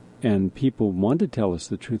 And people want to tell us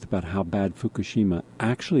the truth about how bad Fukushima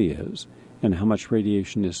actually is and how much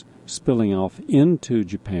radiation is spilling off into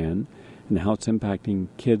Japan and how it's impacting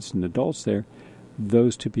kids and adults there.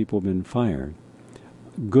 Those two people have been fired.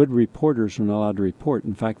 Good reporters are not allowed to report.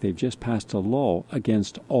 In fact, they've just passed a law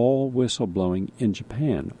against all whistleblowing in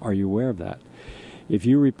Japan. Are you aware of that? If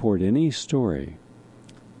you report any story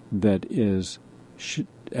that is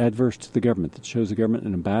adverse to the government, that shows the government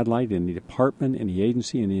in a bad light, any department, any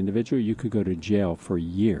agency, any individual, you could go to jail for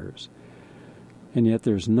years. And yet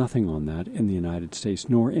there's nothing on that in the United States,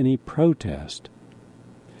 nor any protest.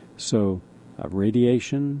 So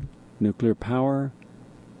radiation, nuclear power,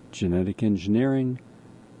 genetic engineering,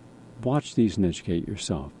 watch these and educate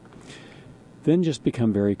yourself. Then just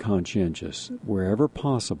become very conscientious. Wherever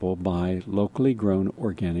possible, buy locally grown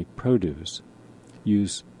organic produce.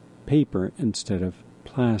 Use paper instead of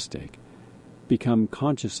plastic. Become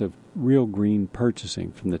conscious of real green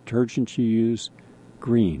purchasing. From the detergents you use,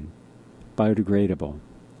 green, biodegradable,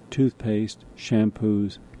 toothpaste,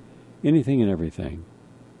 shampoos, anything and everything.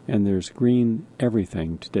 And there's green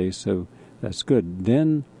everything today, so that's good.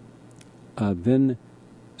 Then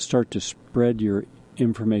start to spread your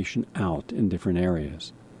information out in different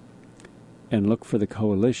areas and look for the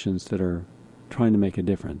coalitions that are trying to make a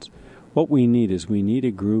difference. What we need is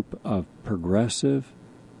a group of progressive,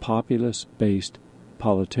 populist-based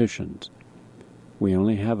politicians. We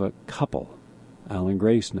only have a couple. Alan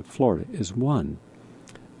Grayson of Florida is one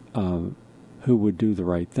who would do the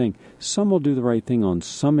right thing. Some will do the right thing on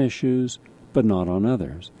some issues, but not on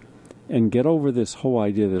others. And get over this whole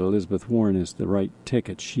idea that Elizabeth Warren is the right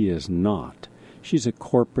ticket. She is not. She's a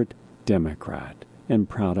corporate Democrat, and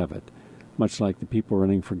proud of it, much like the people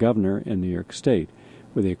running for governor in New York State.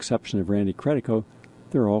 With the exception of Randy Credico,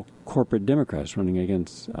 they're all corporate Democrats running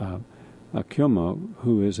against Cuomo,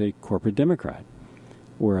 who is a corporate Democrat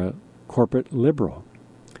or a corporate liberal.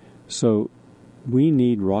 So we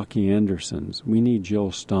need Rocky Andersons, we need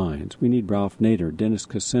Jill Steins, we need Ralph Nader, Dennis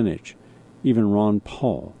Kucinich, even Ron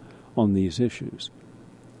Paul on these issues.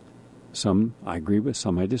 Some I agree with,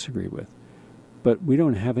 some I disagree with. But we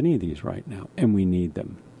don't have any of these right now, and we need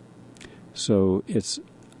them. So it's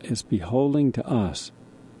beholding to us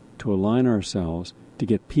to align ourselves to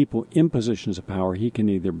get people in positions of power. He can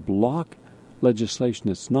either block legislation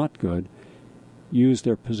that's not good, use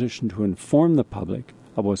their position to inform the public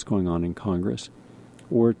of what's going on in Congress,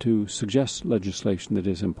 or to suggest legislation that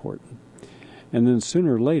is important. And then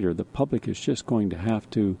sooner or later, the public is just going to have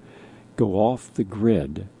to go off the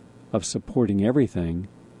grid of supporting everything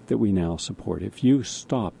that we now support. If you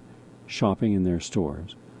stop shopping in their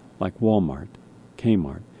stores, like Walmart,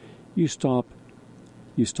 Kmart, you stop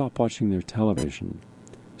watching their television,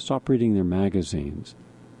 stop reading their magazines,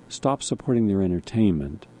 stop supporting their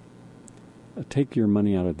entertainment, take your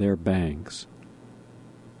money out of their banks,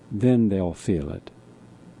 then they'll feel it.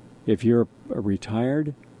 If you're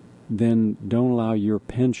retired, then don't allow your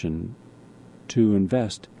pension to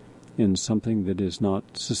invest in something that is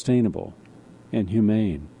not sustainable and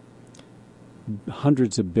humane.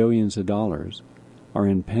 Hundreds of billions of dollars are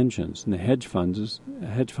in pensions, and the hedge funds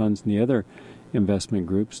and the other investment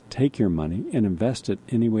groups take your money and invest it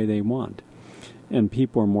any way they want. And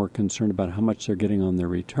people are more concerned about how much they're getting on their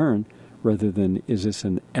return rather than is this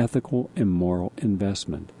an ethical and moral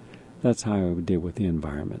investment. That's how I would deal with the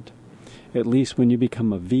environment. At least when you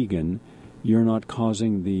become a vegan, you're not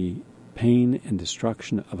causing the pain and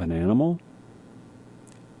destruction of an animal.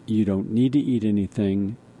 You don't need to eat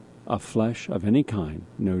anything of flesh of any kind,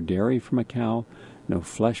 no dairy from a cow, no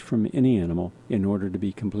flesh from any animal, in order to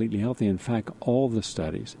be completely healthy. In fact, all the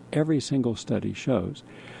studies, every single study shows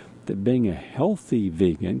that being a healthy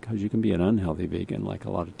vegan, because you can be an unhealthy vegan like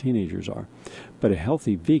a lot of teenagers are, but a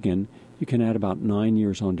healthy vegan, you can add about 9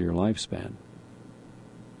 years onto your lifespan.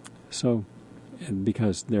 So,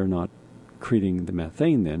 because they're not creating the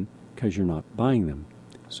methane then, because you're not buying them.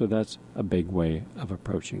 So that's a big way of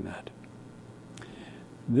approaching that.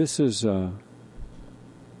 This is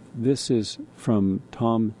from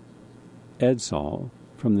Tom Edsall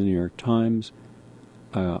from the New York Times,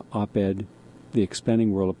 op-ed, The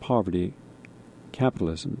Expanding World of Poverty,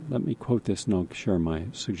 Capitalism. Let me quote this and I'll share my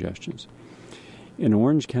suggestions. In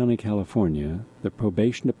Orange County, California, the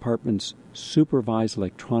probation department's supervised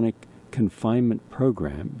electronic confinement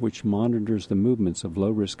program, which monitors the movements of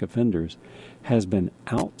low-risk offenders, has been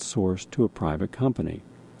outsourced to a private company.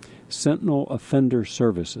 Sentinel Offender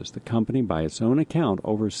Services, the company by its own account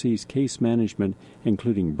oversees case management,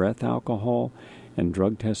 including breath alcohol and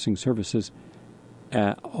drug testing services,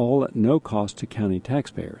 all at no cost to county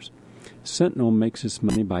taxpayers. Sentinel makes its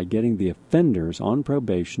money by getting the offenders on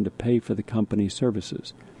probation to pay for the company's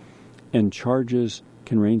services, and charges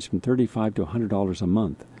can range from $35 to $100 a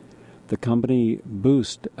month. The company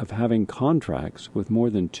boasts of having contracts with more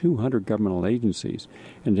than 200 governmental agencies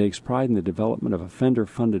and takes pride in the development of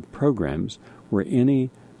offender-funded programs where any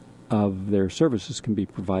of their services can be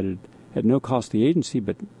provided at no cost to the agency,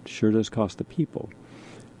 but sure does cost the people.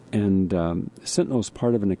 And Sentinel is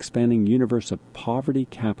part of an expanding universe of poverty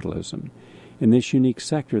capitalism. In this unique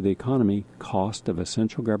sector of the economy, cost of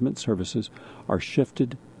essential government services are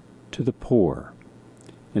shifted to the poor.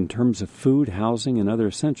 In terms of food, housing, and other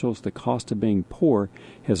essentials, the cost of being poor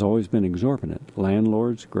has always been exorbitant.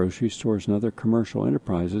 Landlords, grocery stores, and other commercial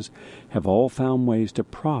enterprises have all found ways to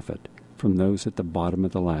profit from those at the bottom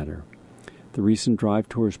of the ladder. The recent drive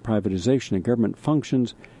towards privatization of government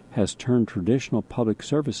functions has turned traditional public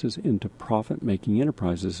services into profit-making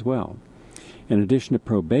enterprises as well. In addition to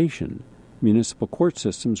probation, municipal court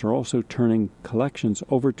systems are also turning collections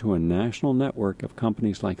over to a national network of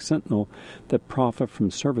companies like Sentinel that profit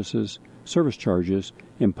from service charges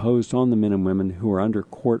imposed on the men and women who are under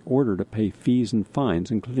court order to pay fees and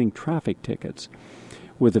fines, including traffic tickets,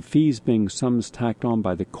 with the fees being sums tacked on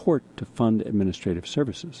by the court to fund administrative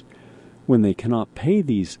services. When they cannot pay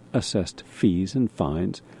these assessed fees and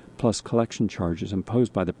fines, plus collection charges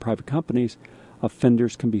imposed by the private companies,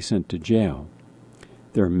 offenders can be sent to jail.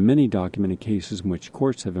 There are many documented cases in which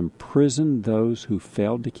courts have imprisoned those who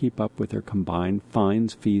failed to keep up with their combined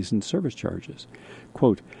fines, fees, and service charges.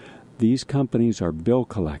 Quote, these companies are bill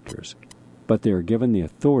collectors, but they are given the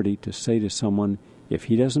authority to say to someone, if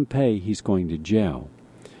he doesn't pay, he's going to jail.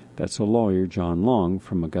 That's a lawyer, John Long,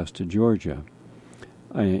 from Augusta, Georgia.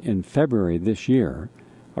 In February this year,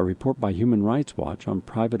 a report by Human Rights Watch on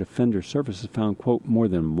private offender services found, quote, more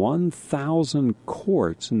than 1,000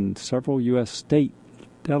 courts in several U.S. state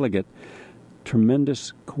delegate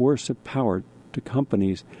tremendous coercive power to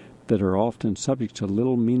companies that are often subject to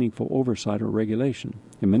little meaningful oversight or regulation.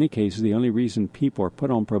 In many cases, the only reason people are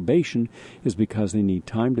put on probation is because they need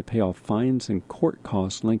time to pay off fines and court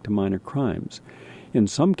costs linked to minor crimes. In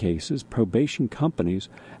some cases, probation companies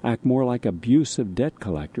act more like abusive debt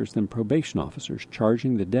collectors than probation officers,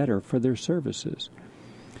 charging the debtor for their services.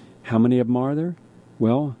 How many of them are there?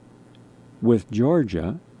 Well, with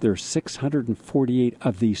Georgia, there are 648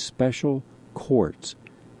 of these special courts,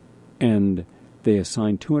 and they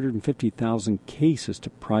assign 250,000 cases to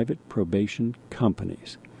private probation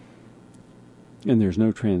companies. And there's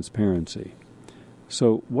no transparency.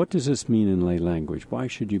 So what does this mean in lay language? Why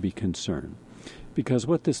should you be concerned? Because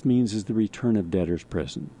what this means is the return of debtor's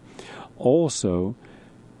prison. Also,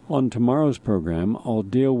 on tomorrow's program, I'll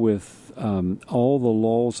deal with all the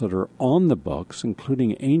laws that are on the books,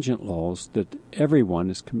 including ancient laws, that everyone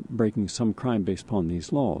is breaking some crime based upon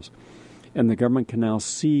these laws. And the government can now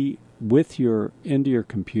see into your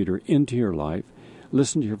computer, into your life,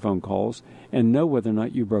 listen to your phone calls, and know whether or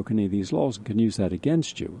not you broke any of these laws and can use that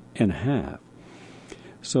against you, and have.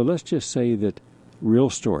 So let's just say that, real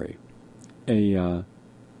story, a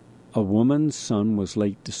woman's son was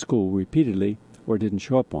late to school repeatedly or didn't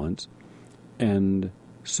show up once, and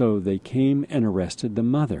so they came and arrested the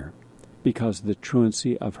mother because of the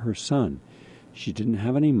truancy of her son. She didn't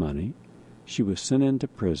have any money. She was sent into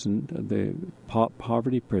prison, the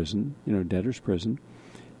poverty prison, debtor's prison,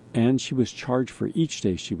 and she was charged for each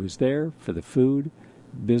day she was there, for the food,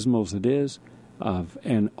 abysmal as it is,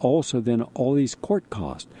 and also then all these court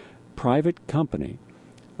costs. Private company,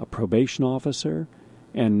 a probation officer,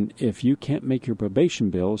 and if you can't make your probation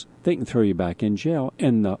bills, they can throw you back in jail,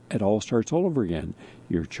 and it all starts all over again.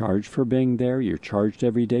 You're charged for being there. You're charged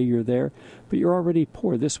every day you're there, but you're already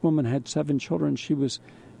poor. This woman had 7 children. She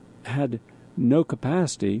had no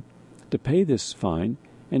capacity to pay this fine,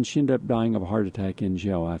 and she ended up dying of a heart attack in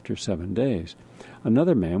jail after 7 days.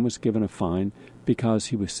 Another man was given a fine because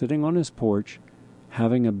he was sitting on his porch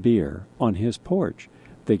having a beer on his porch.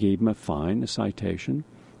 They gave him a fine, a citation,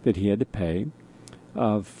 that he had to pay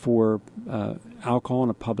for alcohol in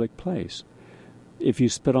a public place. If you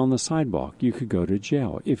spit on the sidewalk, you could go to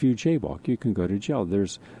jail. If you jaywalk, you can go to jail.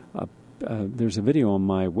 There's a video on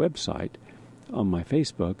my website, on my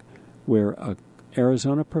Facebook, where a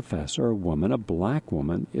Arizona professor, a woman, a black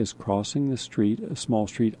woman, is crossing the street, a small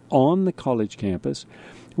street, on the college campus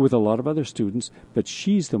with a lot of other students, but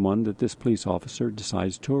she's the one that this police officer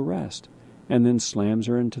decides to arrest, and then slams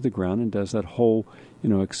her into the ground and does that whole,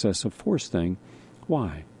 excessive force thing.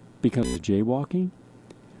 Why? Because of jaywalking?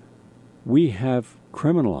 We have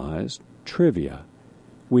criminalized trivia.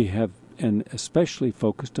 We have, and especially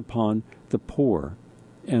focused upon the poor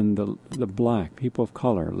and the black, people of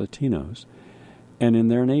color, Latinos, and in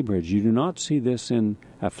their neighborhoods. You do not see this in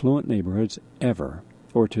affluent neighborhoods ever,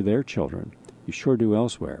 or to their children. You sure do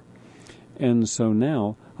elsewhere. And so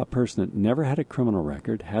now, a person that never had a criminal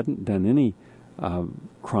record, hadn't done any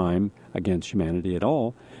crime against humanity at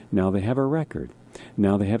all, now they have a record.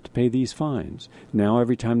 Now they have to pay these fines. Now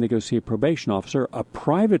every time they go see a probation officer, a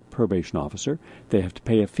private probation officer, they have to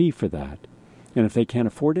pay a fee for that. And if they can't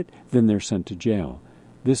afford it, then they're sent to jail.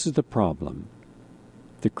 This is the problem.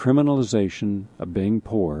 The criminalization of being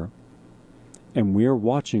poor, and we're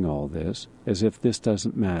watching all this as if this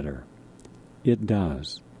doesn't matter. It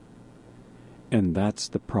does. And that's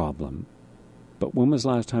the problem. But when was the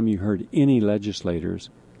last time you heard any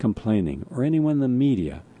legislators complaining, or anyone in the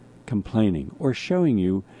media complaining, or showing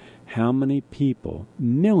you how many people,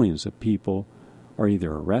 millions of people, are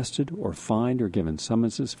either arrested or fined or given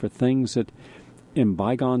summonses for things that in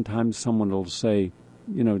bygone times someone will say,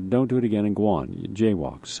 don't do it again and go on. You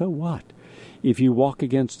jaywalk. So what? If you walk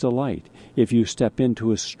against a light, if you step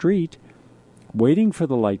into a street waiting for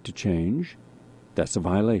the light to change, that's a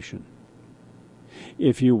violation.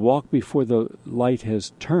 If you walk before the light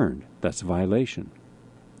has turned, that's a violation.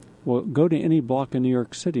 Well, go to any block in New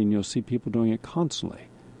York City and you'll see people doing it constantly.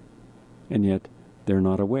 And yet they're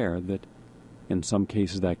not aware that in some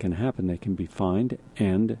cases that can happen. They can be fined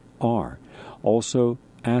and are. Also,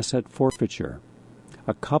 asset forfeiture.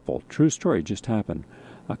 A couple, true story, just happened.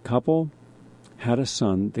 A couple had a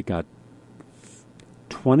son that got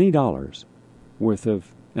 $20 worth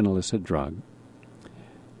of an illicit drug.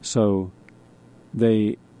 So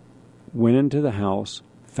they went into the house,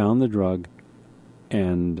 found the drug,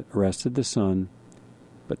 and arrested the son.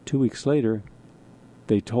 But 2 weeks later,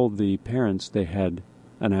 they told the parents they had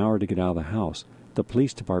an hour to get out of the house. The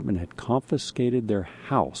police department had confiscated their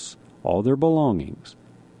house, all their belongings,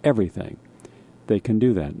 everything. They can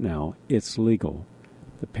do that now. It's legal.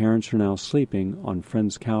 The parents are now sleeping on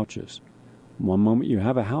friends' couches. One moment you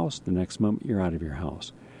have a house, the next moment you're out of your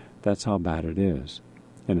house. That's how bad it is.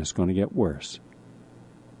 And it's going to get worse.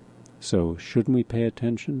 So shouldn't we pay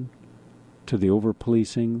attention to the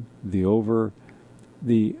over-policing, the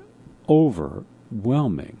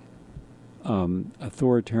overwhelming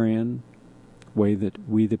authoritarian way that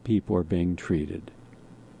we the people are being treated?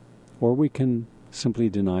 Or we can simply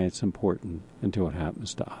deny it's important until it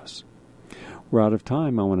happens to us. We're out of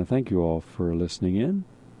time. I want to thank you all for listening in.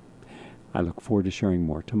 I look forward to sharing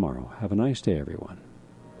more tomorrow. Have a nice day, everyone.